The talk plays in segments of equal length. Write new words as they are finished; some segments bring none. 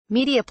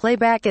Media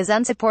playback is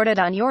unsupported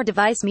on your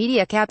device.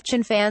 Media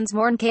caption fans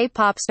mourn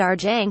K-pop star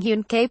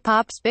Jonghyun.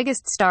 K-pop's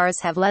biggest stars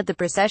have led the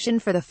procession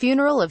for the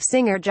funeral of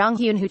singer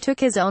Jonghyun, who took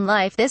his own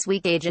life this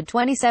week aged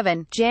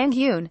 27.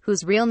 Jonghyun,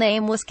 whose real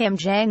name was Kim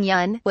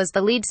Jong-un, was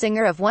the lead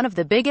singer of one of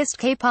the biggest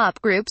K-pop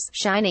groups,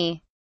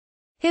 SHINee.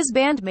 His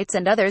bandmates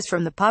and others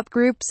from the pop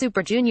group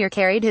Super Junior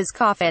carried his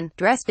coffin,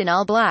 dressed in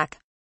all black.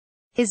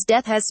 His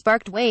death has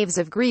sparked waves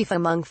of grief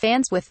among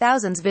fans, with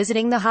thousands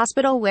visiting the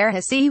hospital where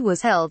he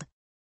was held.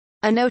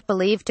 A note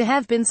believed to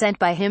have been sent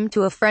by him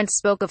to a friend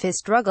spoke of his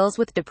struggles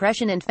with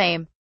depression and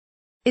fame.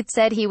 It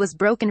said he was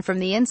broken from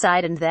the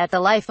inside and that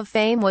the life of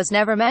fame was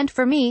never meant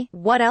for me.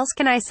 What else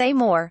can I say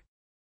more?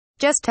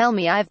 Just tell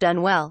me I've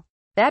done well.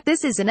 That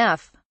this is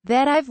enough.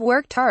 That I've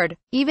worked hard.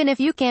 Even if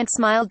you can't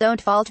smile, don't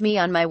fault me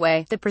on my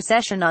way. The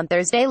procession on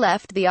Thursday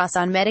left the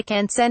Asan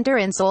Medican Center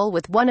in Seoul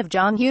with one of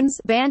Jonghyun's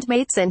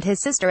bandmates and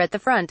his sister at the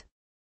front.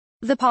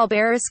 The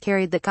pallbearers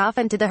carried the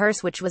coffin to the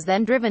hearse, which was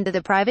then driven to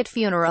the private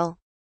funeral.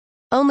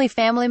 Only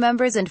family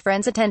members and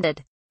friends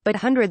attended, but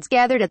hundreds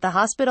gathered at the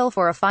hospital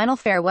for a final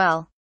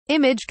farewell.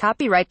 Image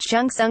copyright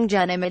Chung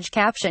Sung-jun. Image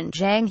caption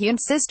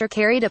Jonghyun's sister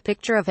carried a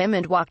picture of him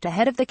and walked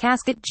ahead of the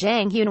casket.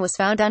 Jonghyun was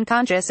found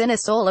unconscious in a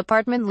Seoul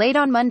apartment late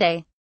on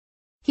Monday.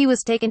 He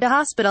was taken to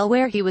hospital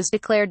where he was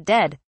declared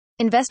dead.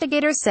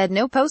 Investigators said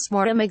no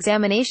post-mortem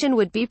examination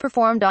would be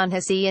performed on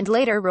he and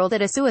later ruled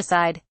it a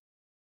suicide.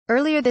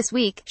 Earlier this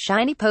week,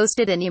 SHINee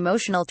posted an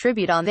emotional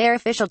tribute on their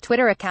official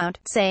Twitter account,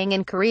 saying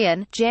in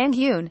Korean,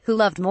 Jonghyun, who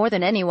loved more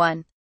than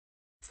anyone.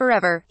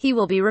 Forever, he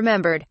will be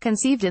remembered.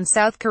 Conceived in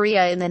South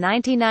Korea in the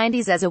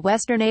 1990s as a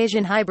Western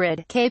Asian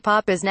hybrid,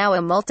 K-pop is now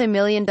a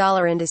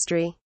multi-million-dollar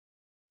industry.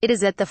 It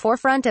is at the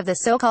forefront of the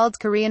so-called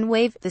Korean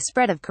wave, the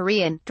spread of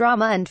Korean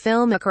drama and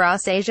film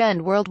across Asia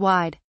and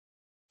worldwide.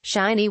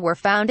 SHINee were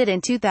founded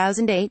in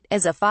 2008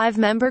 as a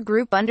 5-member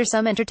group under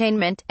Sum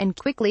Entertainment, and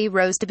quickly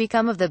rose to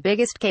become of the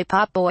biggest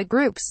K-pop boy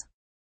groups.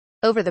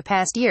 Over the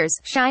past years,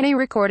 SHINee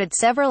recorded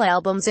several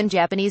albums in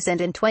Japanese and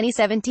in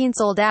 2017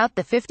 sold out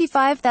the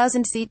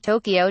 55,000-seat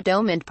Tokyo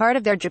Dome and part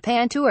of their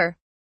Japan tour.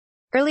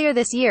 Earlier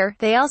this year,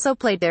 they also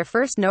played their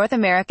first North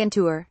American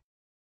tour.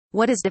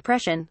 What is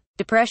depression?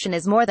 Depression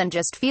is more than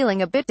just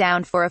feeling a bit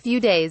down for a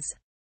few days.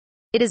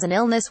 It is an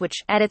illness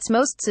which, at its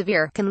most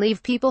severe, can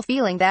leave people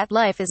feeling that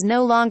life is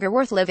no longer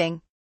worth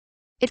living.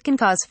 It can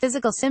cause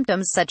physical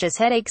symptoms such as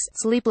headaches,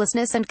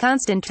 sleeplessness and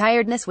constant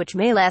tiredness, which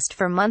may last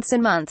for months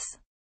and months.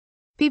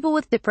 People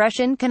with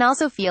depression can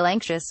also feel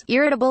anxious,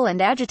 irritable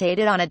and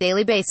agitated on a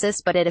daily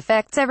basis, but it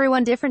affects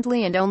everyone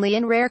differently and only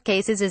in rare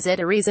cases is it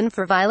a reason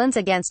for violence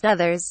against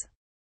others.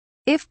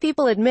 If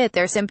people admit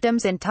their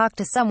symptoms and talk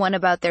to someone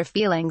about their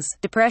feelings,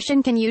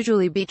 depression can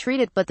usually be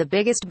treated, but the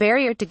biggest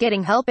barrier to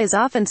getting help is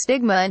often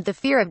stigma and the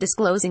fear of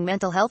disclosing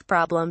mental health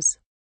problems.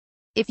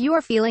 If you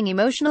are feeling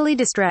emotionally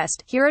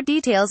distressed, here are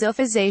details of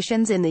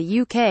physicians in the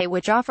UK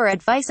which offer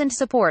advice and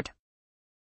support.